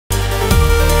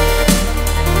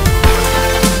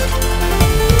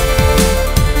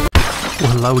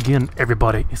Hello again,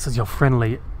 everybody. This is your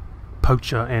friendly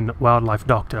poacher and wildlife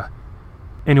doctor.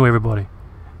 Anyway, everybody,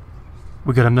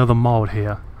 we got another mod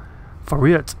here. For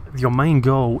it, your main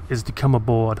goal is to come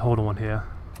aboard. Hold on here.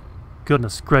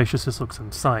 Goodness gracious, this looks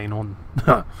insane on...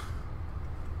 The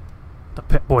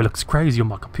pet boy looks crazy on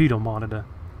my computer monitor.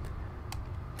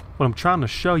 What I'm trying to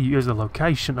show you is the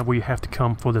location of where you have to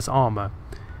come for this armor.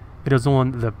 It is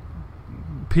on the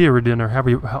Prydwen, or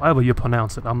however you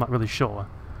pronounce it. I'm not really sure.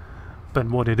 But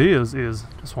what it is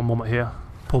just one moment here.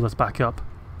 Pull this back up.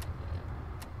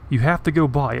 You have to go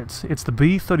buy it. It's the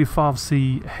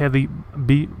B35C Heavy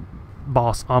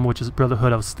Boss Armor, which is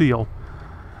Brotherhood of Steel.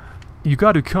 You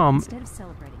got to come.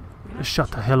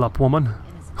 Shut the hell up, woman.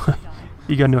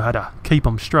 You gotta know how to keep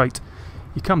them straight.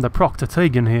 You come to Proctor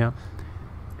Teagan here,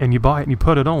 and you buy it and you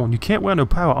put it on. You can't wear no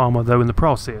power armor though in the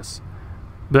process.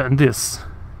 But in this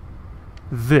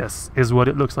is what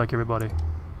it looks like, everybody.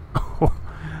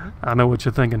 I know what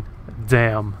you're thinking.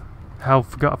 Damn. I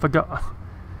forgot.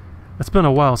 It's been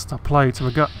a while since I played, so I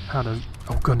forgot how to...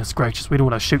 Oh, goodness gracious, we don't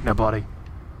want to shoot nobody.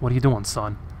 What are you doing,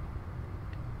 son?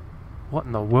 What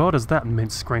in the world is that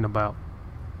mint screen about?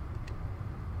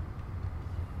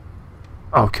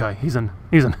 Okay, he's in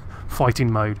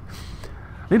fighting mode.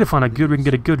 I need to find we can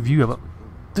get a good view of it.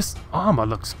 This armor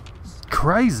looks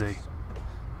crazy.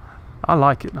 I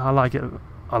like it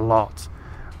a lot.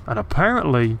 And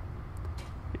apparently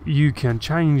you can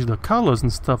change the colors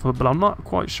and stuff, but I'm not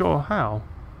quite sure how.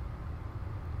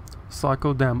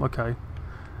 Cycle down, okay.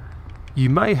 You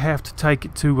may have to take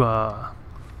it to,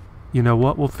 you know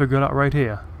what, we'll figure it out right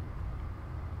here.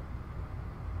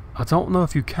 I don't know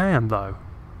if you can, though.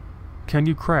 Can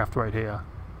you craft right here?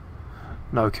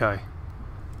 Okay.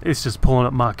 It's just pulling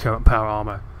up my current power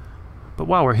armor. But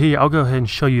while we're here, I'll go ahead and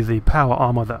show you the power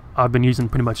armor that I've been using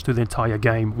pretty much through the entire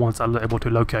game once I'm able to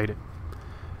locate it.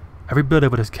 Every bit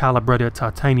of it is calibrated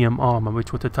titanium armor,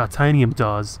 which what the titanium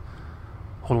does...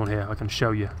 Hold on here, I can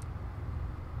show you.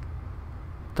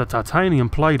 The titanium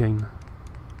plating...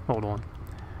 Hold on.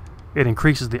 It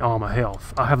increases the armor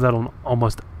health. I have that on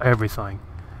almost everything.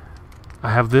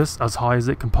 I have this as high as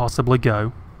it can possibly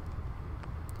go.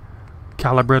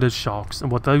 Calibrated shocks,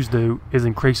 and what those do is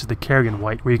increases the carrying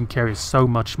weight, where you can carry so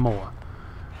much more.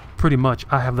 Pretty much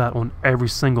I have that on every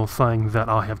single thing that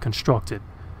I have constructed.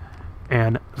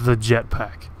 And the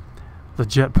jetpack. The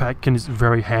jetpack is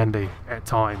very handy at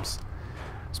times,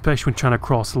 especially when trying to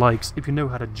cross lakes. If you know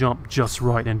how to jump just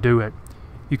right and do it,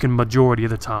 you can majority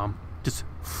of the time just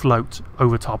float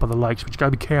over top of the lakes. But you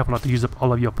gotta be careful not to use up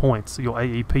all of your points, your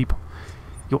AP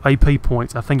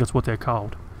points. I think that's what they're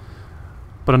called.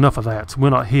 But enough of that. We're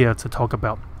not here to talk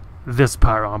about this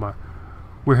power armor.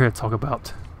 We're here to talk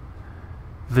about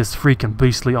this freaking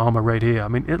beastly armor right here. I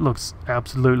mean, it looks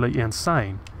absolutely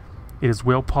insane. It is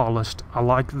well polished. I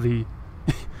like the...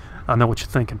 I know what you're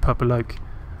thinking, Purple Oak.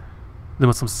 Them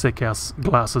with some sick ass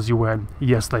glasses you're wearing.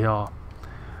 Yes, they are.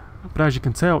 But as you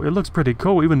can tell, it looks pretty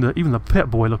cool. Even the pet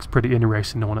boy looks pretty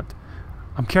interesting on it.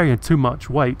 I'm carrying too much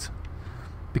weight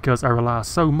because I rely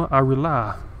so much.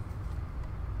 Hold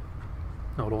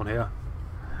on here.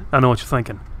 I know what you're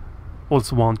thinking. Well,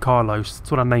 it's Juan Carlos. That's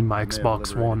what I named my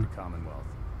Xbox One. Commonwealth,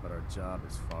 but our job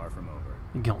is far from over.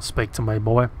 You don't speak to me,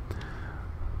 boy.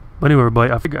 But anyway,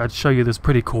 everybody, I figured I'd show you this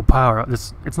pretty cool power.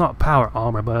 It's not power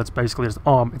armor, but it's basically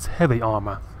it's heavy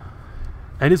armor.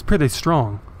 And it's pretty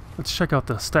strong. Let's check out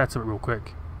the stats of it real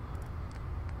quick.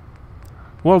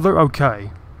 Well, they're okay.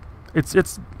 It's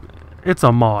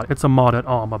a mod. It's a modded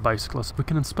armor, basically, so we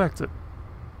can inspect it.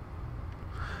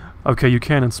 Okay, you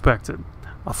can inspect it.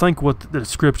 I think what the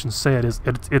description said is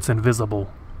it's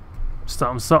invisible.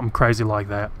 Something crazy like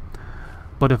that.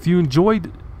 But if you enjoy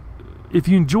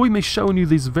me showing you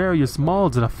these various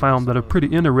mods that I found that are pretty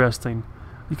interesting,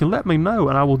 you can let me know,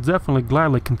 and I will definitely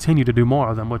gladly continue to do more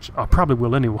of them, which I probably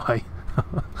will anyway.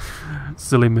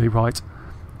 Silly me, right?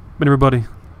 But everybody,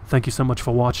 thank you so much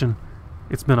for watching.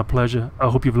 It's been a pleasure. I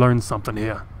hope you've learned something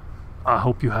here. I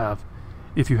hope you have.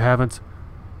 If you haven't,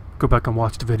 go back and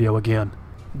watch the video again.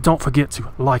 Don't forget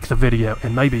to like the video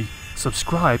and maybe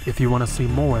subscribe if you want to see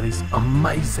more of these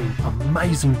amazing,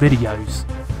 amazing videos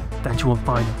that you will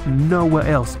find nowhere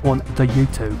else on the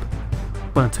YouTube.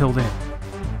 But until then,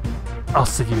 I'll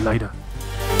see you later.